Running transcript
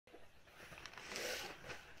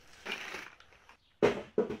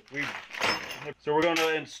So we're going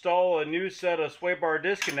to install a new set of Swaybar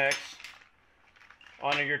disconnects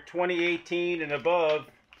on your 2018 and above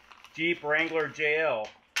Jeep Wrangler JL.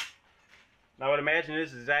 Now I would imagine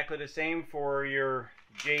this is exactly the same for your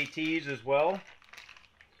JTs as well.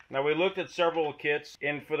 Now we looked at several kits,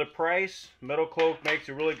 and for the price, MetalCloak makes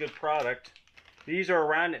a really good product. These are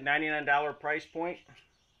around at $99 price point.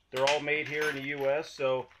 They're all made here in the US,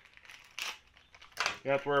 so you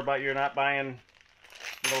don't have to worry about you're not buying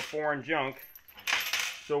foreign junk.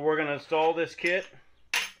 So we're going to install this kit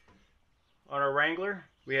on our Wrangler.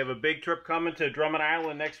 We have a big trip coming to Drummond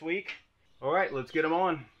Island next week. Alright, let's get them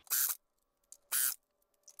on.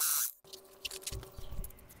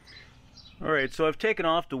 Alright, so I've taken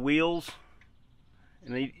off the wheels,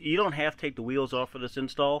 and you don't have to take the wheels off for this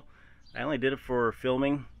install. I only did it for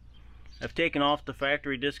filming. I've taken off the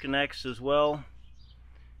factory disconnects as well,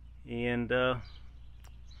 and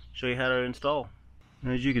show you how to install.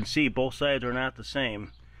 And as you can see, both sides are not the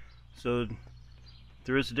same, so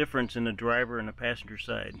there is a difference in the driver and the passenger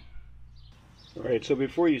side. Alright, so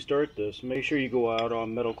before you start this, make sure you go out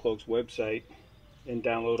on MetalCloak's website and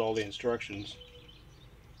download all the instructions.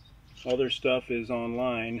 All their stuff is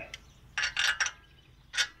online.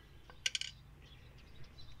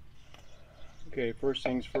 Okay, first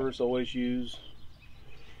things first, always use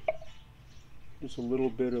just a little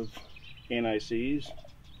bit of anti-seize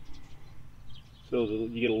so that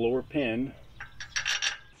you get a lower pin.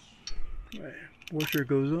 Right, washer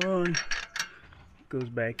goes on, goes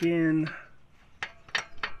back in.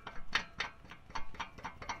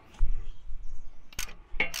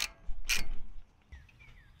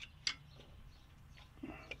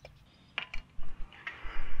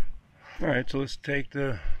 Alright, so let's take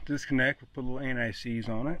the disconnect, we'll put a little anti-seize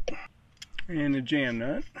on it, and a jam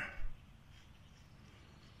nut.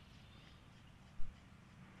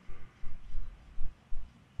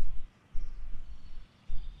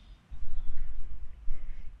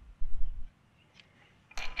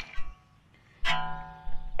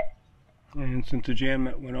 And since the jam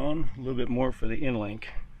nut went on, a little bit more for the in-link.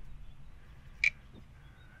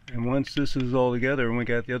 And once this is all together and we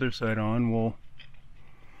got the other side on, we'll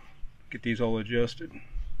get these all adjusted.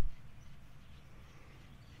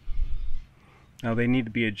 Now they need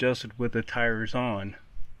to be adjusted with the tires on.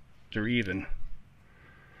 They're even.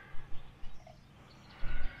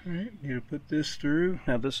 Alright, need to put this through.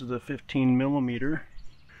 Now this is a 15mm.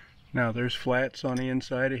 Now there's flats on the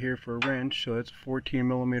inside of here for a wrench, so it's a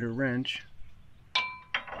 14mm wrench.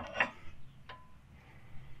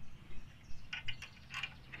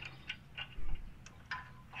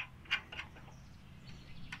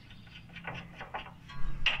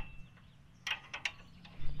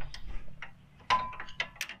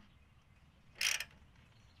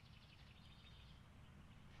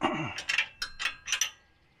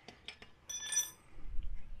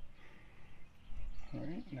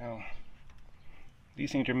 Alright, now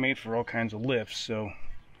these things are made for all kinds of lifts, so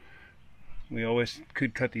we always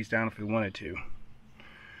could cut these down if we wanted to.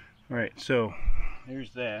 Alright, so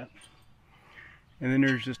there's that. And then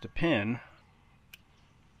there's just a pin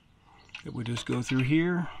that we just go through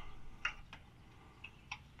here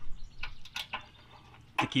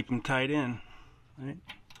to keep them tied in. Right?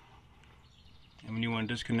 And when you want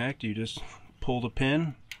to disconnect, you just pull the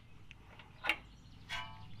pin.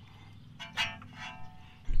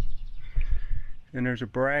 Then there's a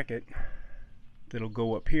bracket that'll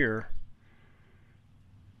go up here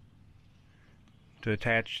to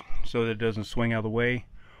attach so that it doesn't swing out of the way,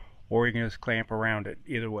 or you can just clamp around it,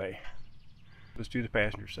 either way. Let's do the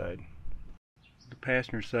passenger side. The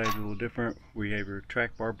passenger side is a little different. We have your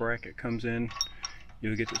track bar bracket comes in.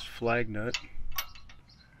 You'll get this flag nut.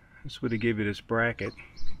 This would give you this bracket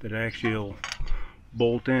that actually will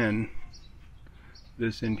bolt in.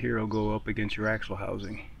 This end here will go up against your axle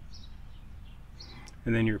housing.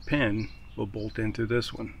 And then your pin will bolt into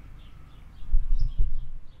this one.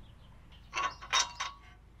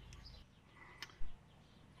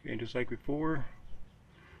 Okay, just like before,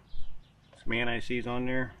 some anti-seize on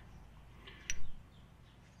there.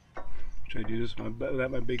 Try to do this without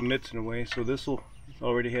my big mitts in the way. So this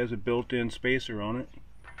already has a built-in spacer on it.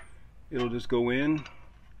 It'll just go in,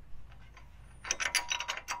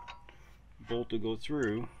 bolt will go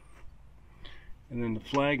through, and then the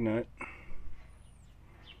flag nut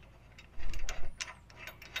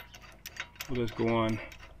will just go on.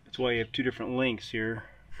 That's why you have two different links here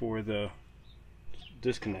for the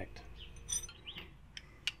disconnect.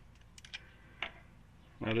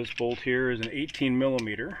 Now this bolt here is an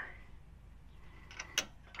 18mm.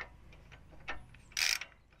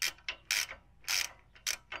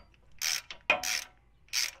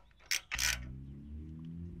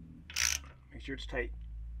 sure it's tight.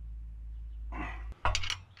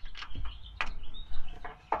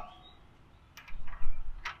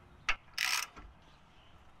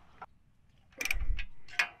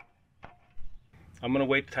 I'm gonna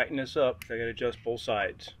wait to tighten this up because I gotta adjust both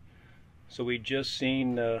sides. So we just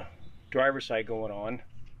seen the driver's side going on.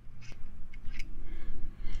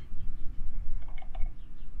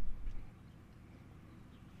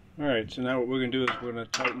 Alright, so now what we're gonna do is we're gonna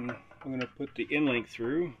tighten, we're gonna put the end link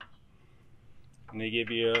through, and they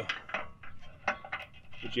give you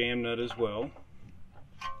the jam nut as well.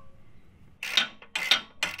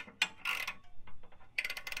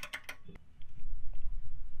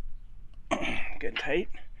 Get tight,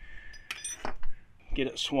 get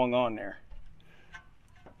it swung on there.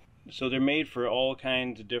 So they're made for all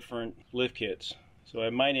kinds of different lift kits. So I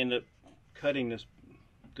might end up cutting this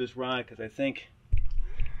rod because I think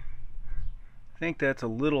that's a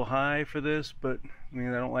little high for this, but I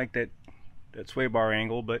mean I don't like that Swaybar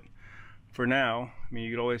angle. But for now, I mean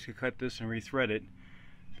you could always cut this and rethread it,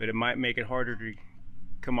 but it might make it harder to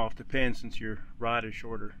come off the pin since your rod is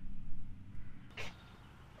shorter.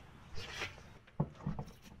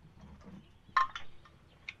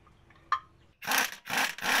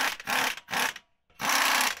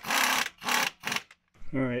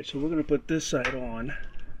 Alright, so we're going to put this side on,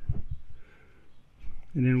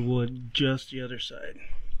 and then we'll adjust the other side.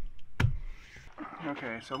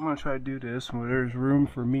 Okay, so I'm going to try to do this where there's room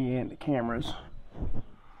for me and the cameras. So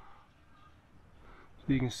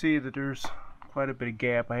you can see that there's quite a bit of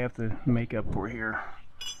gap I have to make up for here.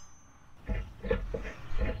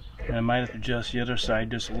 And I might have to adjust the other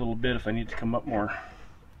side just a little bit if I need to come up more.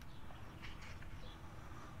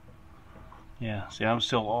 Yeah, see, I'm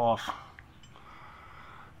still off.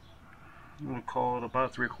 I'm going to call it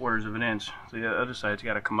about 3/4 of an inch. So the other side's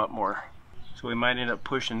got to come up more. So we might end up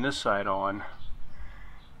pushing this side on,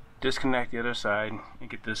 disconnect the other side, and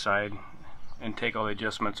get this side, and take all the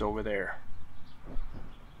adjustments over there.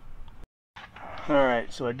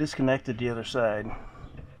 Alright, so I disconnected the other side.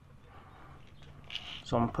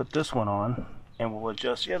 So I'm going to put this one on, and we'll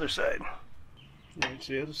adjust the other side. Alright,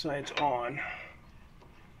 so the other side's on.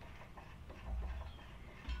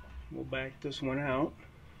 We'll back this one out.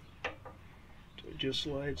 So it just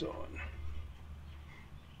slides on.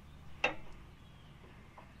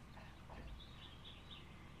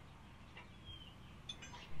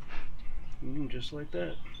 Just like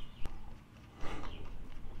that.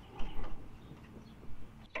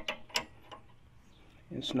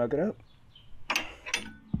 And snug it up.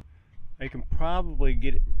 I can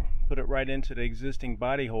probably put it right into the existing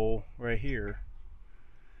body hole right here,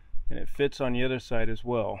 and it fits on the other side as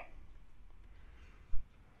well.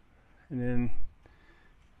 And then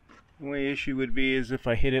the only issue would be is if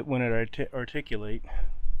I hit it when it articulate.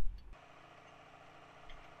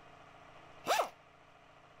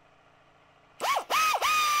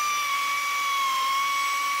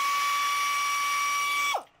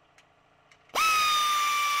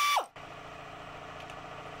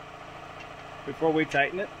 Before we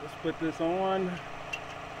tighten it, let's put this on.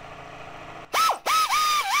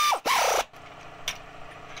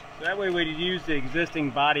 So that way we'd use the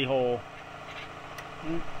existing body hole.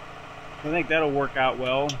 I think that'll work out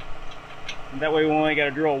well. And that way we only got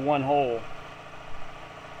to drill one hole.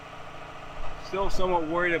 Still somewhat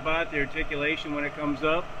worried about the articulation when it comes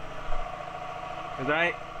up.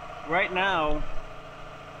 Because right now,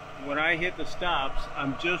 when I hit the stops,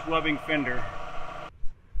 I'm just rubbing fender.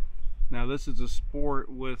 Now this is a Sport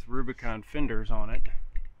with Rubicon fenders on it,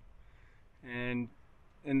 and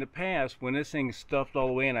in the past when this thing's stuffed all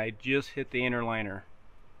the way in, I just hit the inner liner.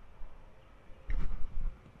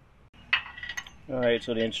 Alright,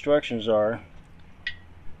 so the instructions are,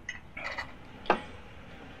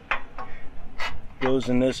 goes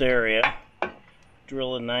in this area,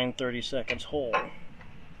 drill a 9/32 hole.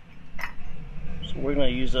 So we're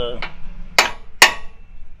going to use a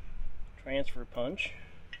transfer punch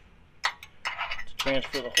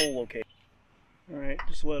transfer the hole location. Alright,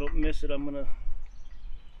 just so I don't miss it, I'm going to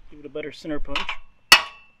give it a better center punch.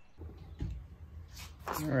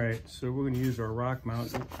 Alright, so we're going to use our rock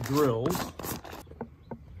mount drills.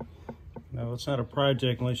 Now it's not a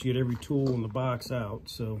project unless you get every tool in the box out,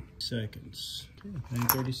 so seconds. Okay,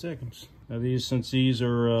 30 seconds. Now since these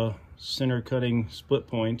are center cutting split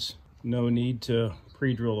points, no need to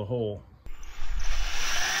pre-drill the hole.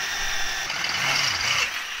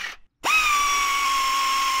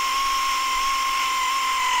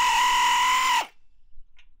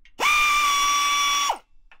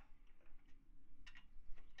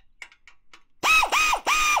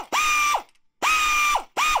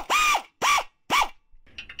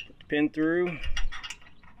 Pin through,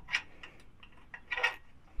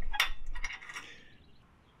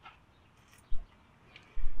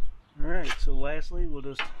 lastly, we'll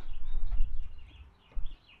just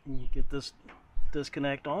get this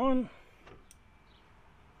disconnect on.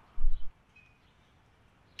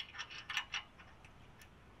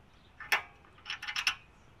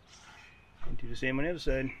 And do the same on the other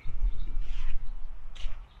side.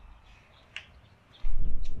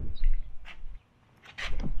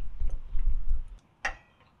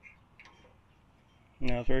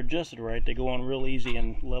 Now if they're adjusted right, they go on real easy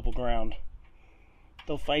and level ground.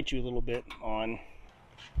 They'll fight you a little bit on.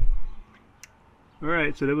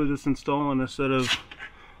 Alright, so that was just installing a set of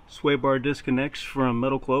Swaybar disconnects from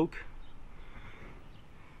MetalCloak.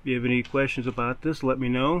 If you have any questions about this, let me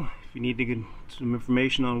know. If you need to get some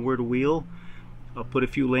information on where to wheel, I'll put a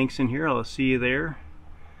few links in here. I'll see you there.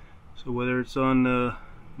 So whether it's on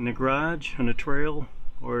in the garage, on the trail,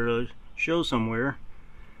 or at a show somewhere,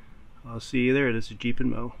 I'll see you there. This is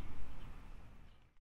Jeepingmo.